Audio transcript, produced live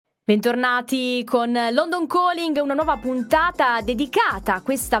Bentornati con London Calling, una nuova puntata dedicata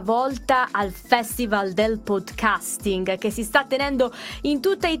questa volta al Festival del Podcasting che si sta tenendo in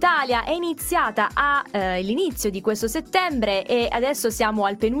tutta Italia. È iniziata all'inizio di questo settembre e adesso siamo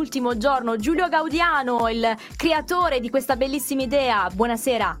al penultimo giorno. Giulio Gaudiano, il creatore di questa bellissima idea,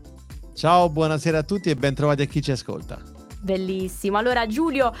 buonasera. Ciao, buonasera a tutti e ben trovati a chi ci ascolta. Bellissimo. Allora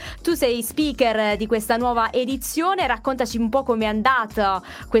Giulio, tu sei speaker di questa nuova edizione, raccontaci un po' com'è andato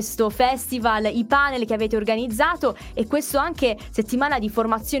questo festival, i panel che avete organizzato e questo anche settimana di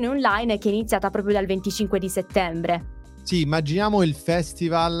formazione online che è iniziata proprio dal 25 di settembre. Sì, immaginiamo il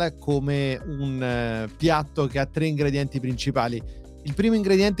festival come un piatto che ha 3 ingredienti principali. Il primo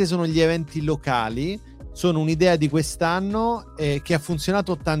ingrediente sono gli eventi locali. Sono un'idea di quest'anno che ha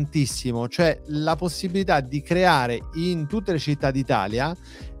funzionato tantissimo, cioè la possibilità di creare in tutte le città d'Italia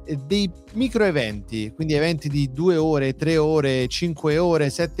dei micro eventi, quindi eventi di 2 ore, 3 ore, 5 ore,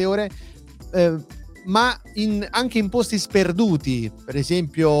 7 ore, ma anche in posti sperduti, per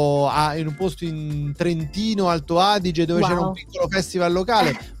esempio in un posto in Trentino, Alto Adige, dove c'era un piccolo festival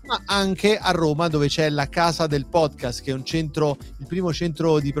locale, ma anche a Roma, dove c'è la Casa del Podcast, che è un centro, il primo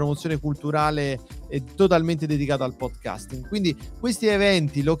centro di promozione culturale totalmente dedicato al podcasting. Quindi questi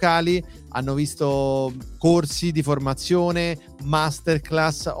eventi locali hanno visto corsi di formazione,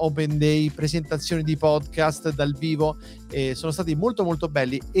 masterclass, open day, presentazioni di podcast dal vivo, sono stati molto molto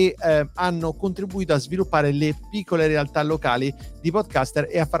belli e hanno contribuito a sviluppare le piccole realtà locali di podcaster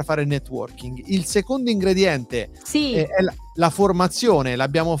e a far fare networking. Il secondo ingrediente è la formazione. La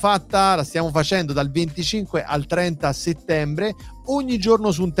stiamo facendo dal 25 al 30 settembre, ogni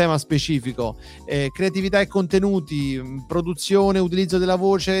giorno su un tema specifico, creatività e contenuti, produzione, utilizzo della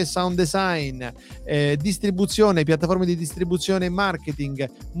voce, sound design, distribuzione, piattaforme di distribuzione e marketing,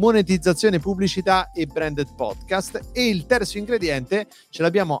 monetizzazione, pubblicità e branded podcast. E il terzo ingrediente ce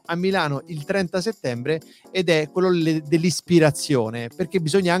l'abbiamo a Milano il 30 settembre ed è quello dell'ispirazione, perché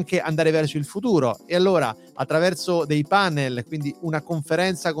bisogna anche andare verso il futuro e allora attraverso dei panel, quindi una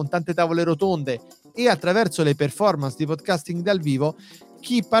conferenza con tante tavole rotonde e attraverso le performance di podcasting dal vivo,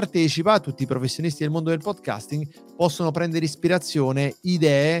 chi partecipa, tutti i professionisti del mondo del podcasting, possono prendere ispirazione,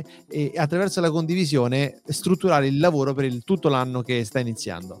 idee e attraverso la condivisione strutturare il lavoro per tutto l'anno che sta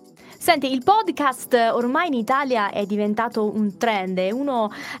iniziando. Senti, il podcast ormai in Italia è diventato un trend, è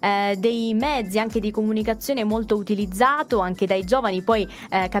uno dei mezzi anche di comunicazione molto utilizzato anche dai giovani. Poi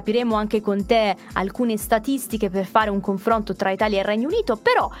capiremo anche con te alcune statistiche per fare un confronto tra Italia e Regno Unito,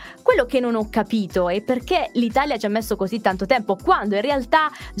 però quello che non ho capito è perché l'Italia ci ha messo così tanto tempo, quando in realtà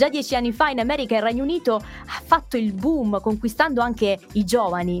già 10 anni fa in America il Regno Unito ha fatto il boom, conquistando anche i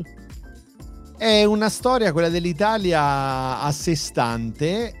giovani. È una storia, quella dell'Italia, a sé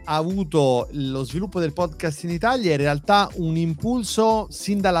stante. Ha avuto lo sviluppo del podcast in Italia in realtà un impulso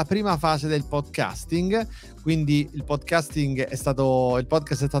sin dalla prima fase del podcasting, quindi il podcast è stato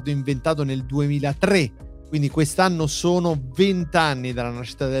inventato nel 2003, quindi quest'anno sono 20 anni dalla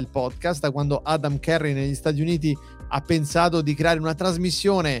nascita del podcast, da quando Adam Curry negli Stati Uniti ha pensato di creare una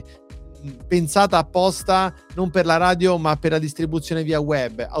trasmissione pensata apposta non per la radio ma per la distribuzione via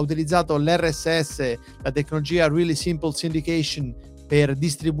web. Ha utilizzato l'RSS, la tecnologia Really Simple Syndication, per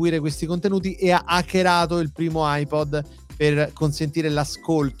distribuire questi contenuti e ha hackerato il primo iPod per consentire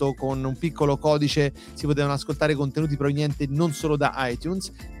l'ascolto. Con un piccolo codice si potevano ascoltare contenuti provenienti non solo da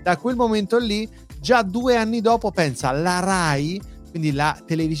iTunes. Da quel momento lì, già 2 anni dopo, pensa, la Rai, quindi la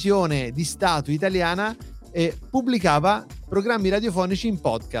televisione di Stato italiana, pubblicava programmi radiofonici in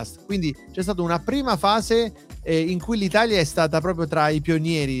podcast. Quindi c'è stata una prima fase in cui l'Italia è stata proprio tra i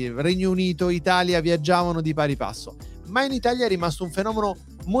pionieri. Regno Unito, Italia viaggiavano di pari passo, ma in Italia è rimasto un fenomeno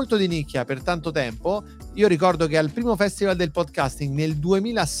molto di nicchia per tanto tempo. Io ricordo che al primo festival del podcasting nel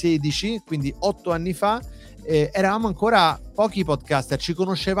 2016, quindi 8 anni fa, eravamo ancora pochi podcaster, ci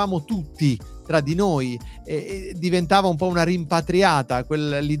conoscevamo tutti tra di noi e diventava un po' una rimpatriata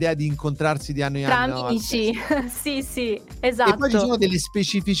l'idea di incontrarsi di anno in anno tra amici. sì, esatto. E poi ci sono delle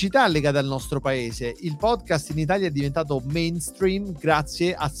specificità legate al nostro paese. Il podcast in Italia è diventato mainstream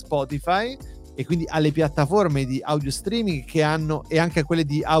grazie a Spotify e quindi alle piattaforme di audio streaming che hanno, e anche a quelle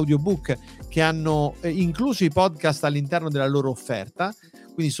di audiobook, che hanno incluso i podcast all'interno della loro offerta,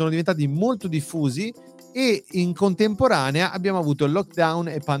 quindi sono diventati molto diffusi e in contemporanea abbiamo avuto lockdown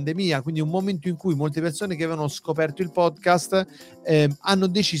e pandemia, quindi un momento in cui molte persone che avevano scoperto il podcast hanno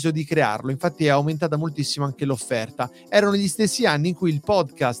deciso di crearlo. Infatti è aumentata moltissimo anche l'offerta. Erano gli stessi anni in cui il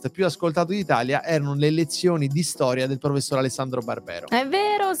podcast più ascoltato d'Italia erano le lezioni di storia del professor Alessandro Barbero. È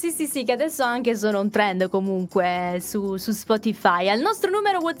vero, sì, che adesso anche sono un trend comunque su Spotify. Al nostro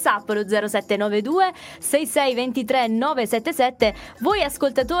numero WhatsApp, lo 0792 6623 977, voi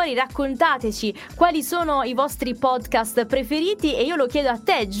ascoltatori raccontateci quali sono i vostri podcast preferiti, e io lo chiedo a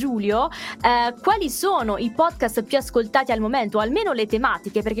te, Giulio, quali sono i podcast più ascoltati al momento, o almeno le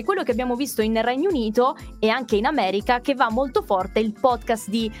tematiche, perché quello che abbiamo visto in Regno Unito e anche in America che va molto forte è il podcast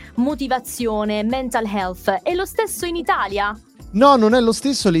di motivazione, mental health, e lo stesso in Italia? No, non è lo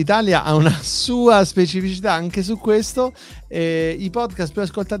stesso, l'Italia ha una sua specificità anche su questo. I podcast più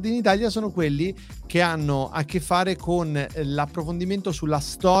ascoltati in Italia sono quelli che hanno a che fare con l'approfondimento sulla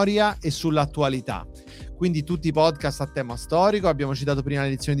storia e sull'attualità. Quindi tutti i podcast a tema storico, abbiamo citato prima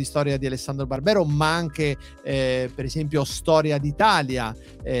l'edizione di storia di Alessandro Barbero, ma anche per esempio Storia d'Italia,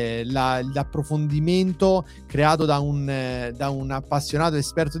 l'approfondimento creato da un appassionato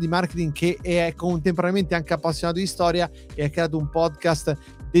esperto di marketing che è contemporaneamente anche appassionato di storia e ha creato un podcast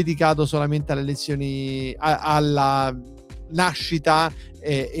dedicato solamente alle lezioni, alla nascita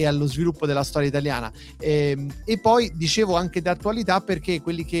e allo sviluppo della storia italiana, e poi dicevo anche d'attualità, perché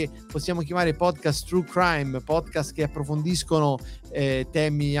quelli che possiamo chiamare podcast true crime, podcast che approfondiscono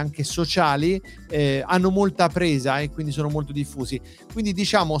temi anche sociali, hanno molta presa e quindi sono molto diffusi. Quindi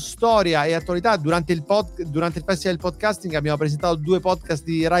diciamo storia e attualità. Durante il Festival del Podcasting abbiamo presentato 2 podcast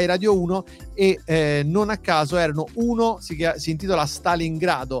di Rai Radio 1 e non a caso erano, uno si intitola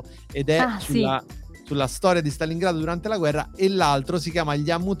Stalingrado ed è sulla storia di Stalingrado durante la guerra, e l'altro si chiama Gli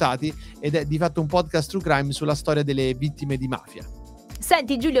Ammutati ed è di fatto un podcast true crime sulla storia delle vittime di mafia.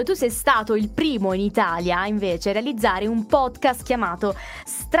 Senti Giulio, tu sei stato il primo in Italia invece a realizzare un podcast chiamato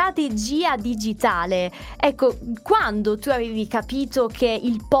Strategia Digitale. Ecco, quando tu avevi capito che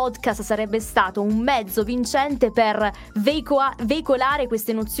il podcast sarebbe stato un mezzo vincente per veicolare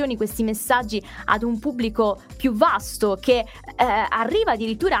queste nozioni, questi messaggi ad un pubblico più vasto che arriva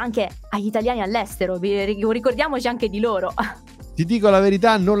addirittura anche agli italiani all'estero, ricordiamoci anche di loro. Ti dico la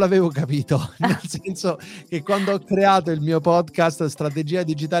verità, non l'avevo capito, nel senso che quando ho creato il mio podcast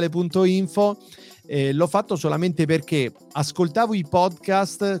strategiadigitale.info l'ho fatto solamente perché ascoltavo i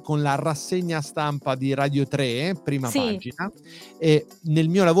podcast con la rassegna stampa di Radio 3, prima pagina, e nel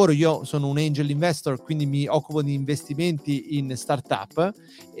mio lavoro io sono un angel investor, quindi mi occupo di investimenti in startup,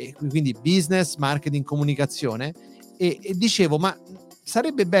 e quindi business, marketing, comunicazione, e dicevo, ma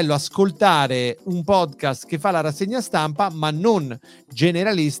sarebbe bello ascoltare un podcast che fa la rassegna stampa, ma non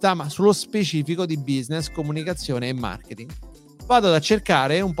generalista, ma sullo specifico di business, comunicazione e marketing. Vado a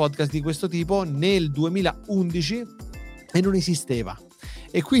cercare un podcast di questo tipo nel 2011 e non esisteva.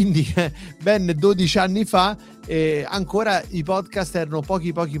 E quindi ben 12 anni fa ancora i podcast erano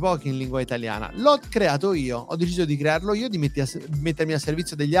pochi in lingua italiana. L'ho creato io, ho deciso di crearlo io, di mettermi a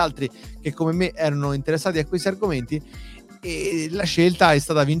servizio degli altri che come me erano interessati a questi argomenti, e la scelta è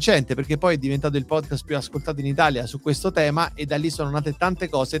stata vincente, perché poi è diventato il podcast più ascoltato in Italia su questo tema, e da lì sono nate tante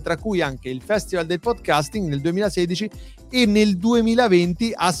cose, tra cui anche il Festival del Podcasting nel 2016 e nel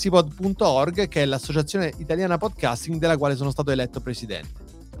 2020 assipod.org, che è l'associazione italiana podcasting della quale sono stato eletto presidente.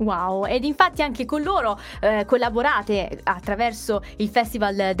 Wow, ed infatti anche con loro collaborate attraverso il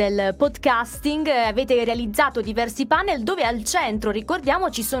Festival del Podcasting, avete realizzato diversi panel dove al centro, ricordiamo,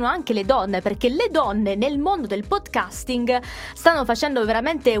 ci sono anche le donne, perché le donne nel mondo del podcasting stanno facendo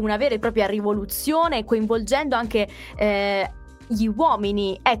veramente una vera e propria rivoluzione, coinvolgendo anche gli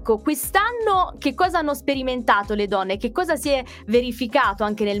uomini. Ecco, quest'anno che cosa hanno sperimentato le donne? Che cosa si è verificato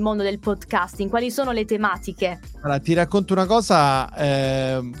anche nel mondo del podcasting? Quali sono le tematiche? Allora, ti racconto una cosa che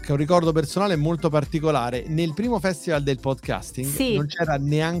è un ricordo personale molto particolare. Nel primo festival del podcasting non c'era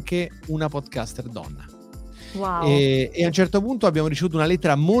neanche una podcaster donna. Wow. E a un certo punto abbiamo ricevuto una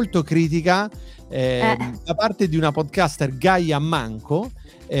lettera molto critica da parte di una podcaster, Gaia Manco,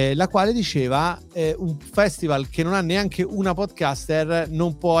 la quale diceva un festival che non ha neanche una podcaster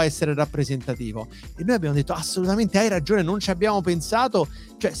non può essere rappresentativo. E noi abbiamo detto assolutamente hai ragione, non ci abbiamo pensato,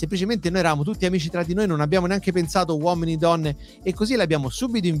 cioè semplicemente noi eravamo tutti amici tra di noi, non abbiamo neanche pensato uomini, donne, e così l'abbiamo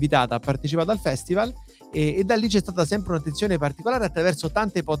subito invitata a partecipare al festival. E da lì c'è stata sempre un'attenzione particolare attraverso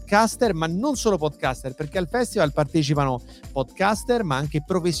tante podcaster, ma non solo podcaster, perché al festival partecipano podcaster ma anche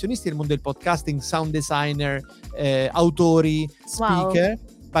professionisti del mondo del podcasting, sound designer, autori, speaker.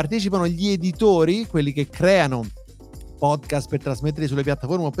 Partecipano gli editori, quelli che creano podcast per trasmetterli sulle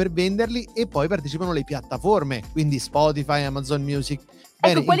piattaforme o per venderli, e poi partecipano le piattaforme, quindi Spotify, Amazon Music.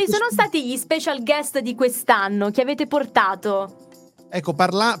 Bene, Ecco, quali sono stati gli special guest di quest'anno che avete portato? Ecco,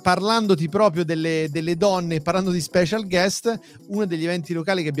 parlandoti proprio delle donne, parlando di special guest, uno degli eventi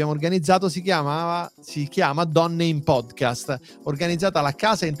locali che abbiamo organizzato si chiama Donne in Podcast, organizzata alla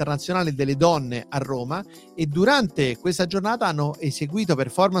Casa Internazionale delle Donne a Roma, e durante questa giornata hanno eseguito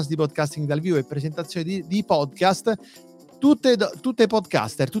performance di podcasting dal vivo e presentazioni di podcast. Tutte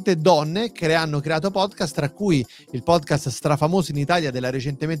podcaster, tutte donne che hanno creato podcast, tra cui il podcast strafamoso in Italia della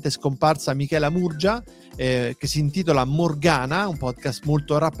recentemente scomparsa Michela Murgia, che si intitola Morgana, un podcast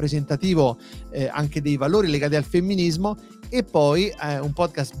molto rappresentativo anche dei valori legati al femminismo, e poi un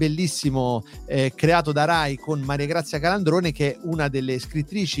podcast bellissimo creato da Rai con Maria Grazia Calandrone, che è una delle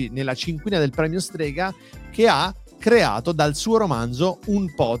scrittrici nella cinquina del premio Strega, che ha creato dal suo romanzo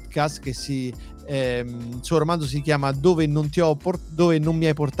un podcast che il suo romanzo si chiama Dove non mi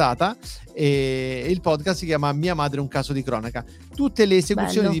hai portata, e il podcast si chiama Mia madre un caso di cronaca. Tutte le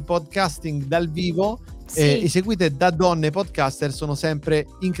esecuzioni di podcasting dal vivo eseguite da donne podcaster sono sempre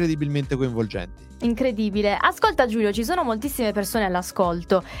incredibilmente coinvolgenti. Incredibile. Ascolta Giulio, ci sono moltissime persone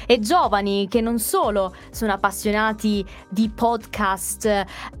all'ascolto e giovani che non solo sono appassionati di podcast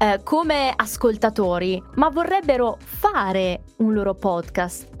come ascoltatori, ma vorrebbero fare un loro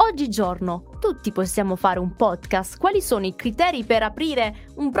podcast. Oggigiorno tutti possiamo fare un podcast. Quali sono i criteri per aprire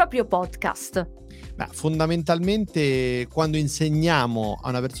un proprio podcast? Fondamentalmente, quando insegniamo a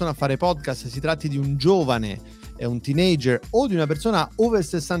una persona a fare podcast, si tratti di un giovane, un teenager o di una persona over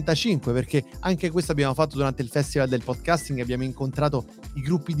 65, perché anche questo abbiamo fatto durante il Festival del Podcasting. Abbiamo incontrato i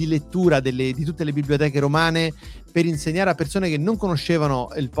gruppi di lettura di tutte le biblioteche romane per insegnare a persone che non conoscevano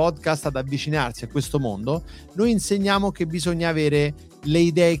il podcast ad avvicinarsi a questo mondo. Noi insegniamo che bisogna avere le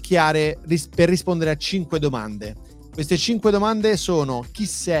idee chiare per rispondere a 5 domande. Queste 5 domande sono: chi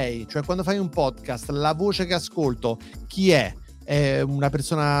sei? Cioè, quando fai un podcast, la voce che ascolto chi è? È una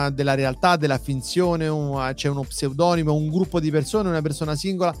persona della realtà, della finzione, c'è uno pseudonimo, un gruppo di persone, una persona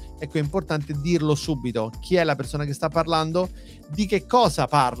singola? Ecco, è importante dirlo subito. Chi è la persona che sta parlando? Di che cosa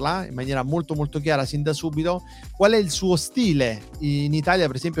parla? In maniera molto molto chiara sin da subito. Qual è il suo stile? In Italia,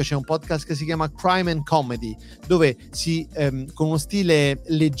 per esempio, c'è un podcast che si chiama Crime and Comedy, dove con uno stile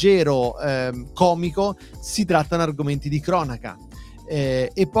leggero, comico, si trattano argomenti di cronaca.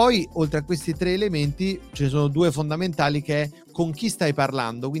 E poi, oltre a questi 3 elementi, ce ne sono 2 fondamentali, che è con chi stai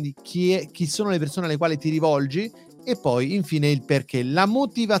parlando, quindi chi sono le persone alle quali ti rivolgi, e poi infine il perché. La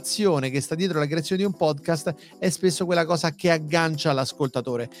motivazione che sta dietro la creazione di un podcast è spesso quella cosa che aggancia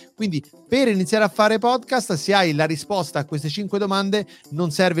l'ascoltatore. Quindi, per iniziare a fare podcast, se hai la risposta a queste 5 domande,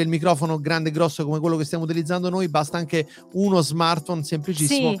 non serve il microfono grande e grosso come quello che stiamo utilizzando noi, basta anche uno smartphone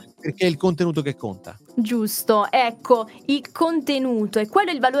semplicissimo, perché è il contenuto che conta. Giusto, ecco, il contenuto è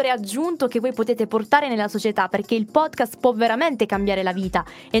quello, il valore aggiunto che voi potete portare nella società, perché il podcast può veramente cambiare la vita,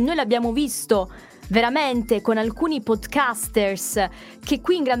 e noi l'abbiamo visto veramente con alcuni podcasters che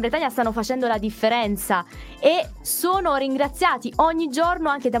qui in Gran Bretagna stanno facendo la differenza, e sono ringraziati ogni giorno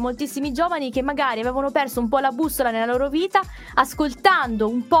anche da moltissimi giovani che magari avevano perso un po' la bussola nella loro vita. Ascoltando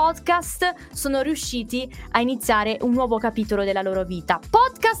un podcast sono riusciti a iniziare un nuovo capitolo della loro vita.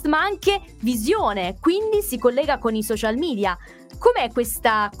 Podcast, ma anche visione, quindi si collega con i social media. Com'è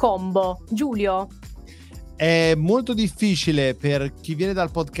questa combo, Giulio? È molto difficile per chi viene dal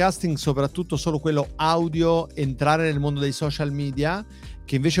podcasting, soprattutto solo quello audio, entrare nel mondo dei social media,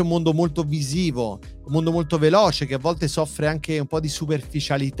 che invece è un mondo molto visivo, un mondo molto veloce, che a volte soffre anche un po' di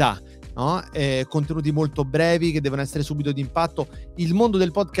superficialità, no? Contenuti molto brevi che devono essere subito di impatto. Il mondo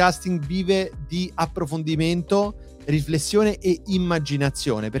del podcasting vive di approfondimento, riflessione e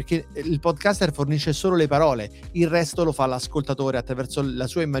immaginazione, perché il podcaster fornisce solo le parole, il resto lo fa l'ascoltatore attraverso la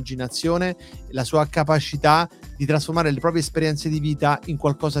sua immaginazione, la sua capacità di trasformare le proprie esperienze di vita in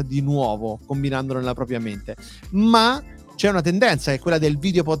qualcosa di nuovo, combinandolo nella propria mente. Ma c'è una tendenza, che è quella del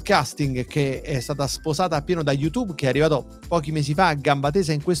video podcasting, che è stata sposata appieno da YouTube, che è arrivato pochi mesi fa a gamba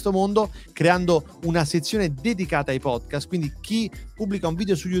tesa in questo mondo, creando una sezione dedicata ai podcast. Quindi chi pubblica un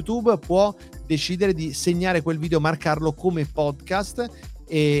video su YouTube può decidere di segnare quel video, marcarlo come podcast,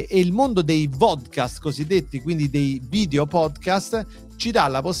 e il mondo dei vodcast cosiddetti, quindi dei video podcast, ci dà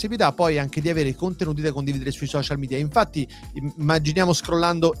la possibilità poi anche di avere contenuti da condividere sui social media. Infatti, immaginiamo,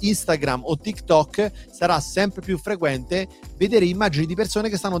 scrollando Instagram o TikTok, sarà sempre più frequente vedere immagini di persone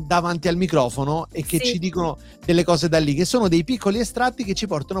che stanno davanti al microfono e che ci dicono delle cose da lì, che sono dei piccoli estratti che ci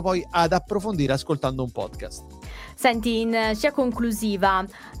portano poi ad approfondire ascoltando un podcast. Senti, in scia conclusiva,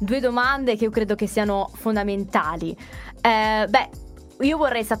 2 domande che io credo che siano fondamentali. io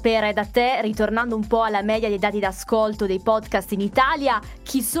vorrei sapere da te, ritornando un po' alla media dei dati d'ascolto dei podcast in Italia,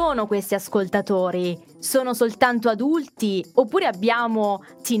 chi sono questi ascoltatori? Sono soltanto adulti oppure abbiamo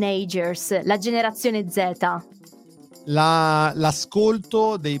teenagers, la generazione Z?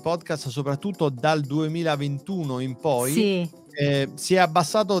 L'ascolto dei podcast, soprattutto dal 2021 in poi, Sì. si è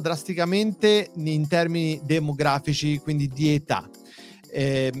abbassato drasticamente in termini demografici, quindi di età.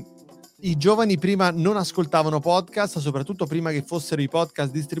 I giovani prima non ascoltavano podcast, soprattutto prima che fossero i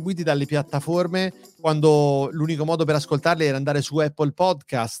podcast distribuiti dalle piattaforme, quando l'unico modo per ascoltarli era andare su Apple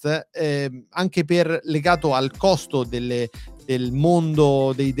Podcast, anche legato al costo del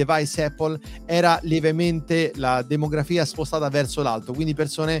mondo dei device Apple, era lievemente la demografia spostata verso l'alto, quindi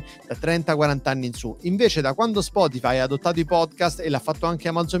persone da 30-40 anni in su. Invece da quando Spotify ha adottato i podcast, e l'ha fatto anche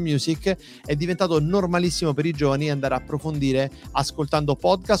Amazon Music, è diventato normalissimo per i giovani andare a approfondire ascoltando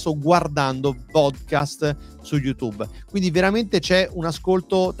podcast o guardando podcast su YouTube. Quindi veramente c'è un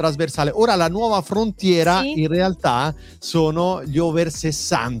ascolto trasversale. Ora la nuova frontiera in realtà sono gli over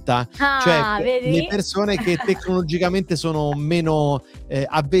 60, cioè vedi? le persone che tecnologicamente sono meno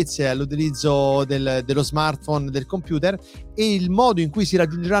avvezze all'utilizzo dello smartphone, del computer, e il modo in cui si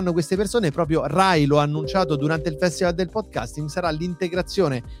raggiungeranno queste persone, proprio Rai lo ha annunciato durante il Festival del Podcasting, sarà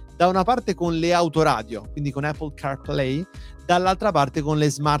l'integrazione da una parte con le autoradio, quindi con Apple CarPlay, dall'altra parte con le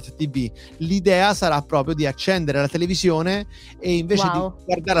smart TV. L'idea sarà proprio di accendere la televisione e invece di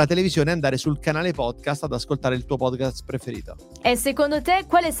guardare la televisione andare sul canale podcast ad ascoltare il tuo podcast preferito. E secondo te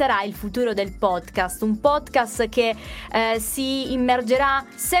quale sarà il futuro del podcast? Un podcast che si immergerà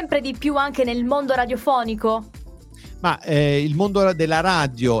sempre di più anche nel mondo radiofonico? Ma il mondo della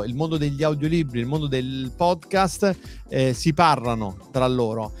radio, il mondo degli audiolibri, il mondo del podcast si parlano tra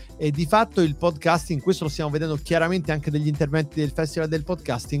loro, e di fatto il podcasting, questo lo stiamo vedendo chiaramente anche degli interventi del Festival del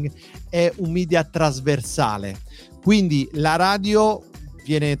Podcasting, è un media trasversale. Quindi la radio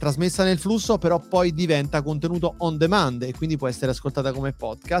viene trasmessa nel flusso, però poi diventa contenuto on demand e quindi può essere ascoltata come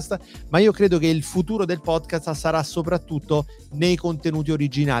podcast. Ma io credo che il futuro del podcast sarà soprattutto nei contenuti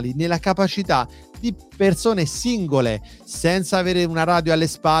originali, nella capacità di persone singole, senza avere una radio alle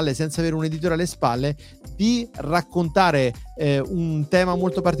spalle, senza avere un editore alle spalle, di raccontare un tema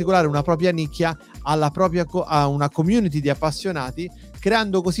molto particolare, una propria nicchia, a una community di appassionati,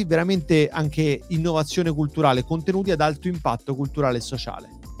 creando così veramente anche innovazione culturale, contenuti ad alto impatto culturale e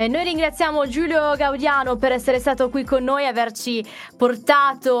sociale. E noi ringraziamo Giulio Gaudiano per essere stato qui con noi e averci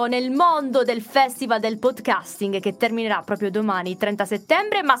portato nel mondo del Festival del Podcasting, che terminerà proprio domani, 30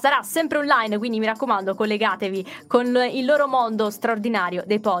 settembre, ma sarà sempre online, quindi mi raccomando, collegatevi con il loro mondo straordinario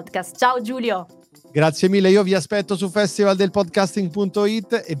dei podcast. Ciao Giulio! Grazie mille, io vi aspetto su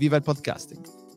festivaldelpodcasting.it e viva il podcasting!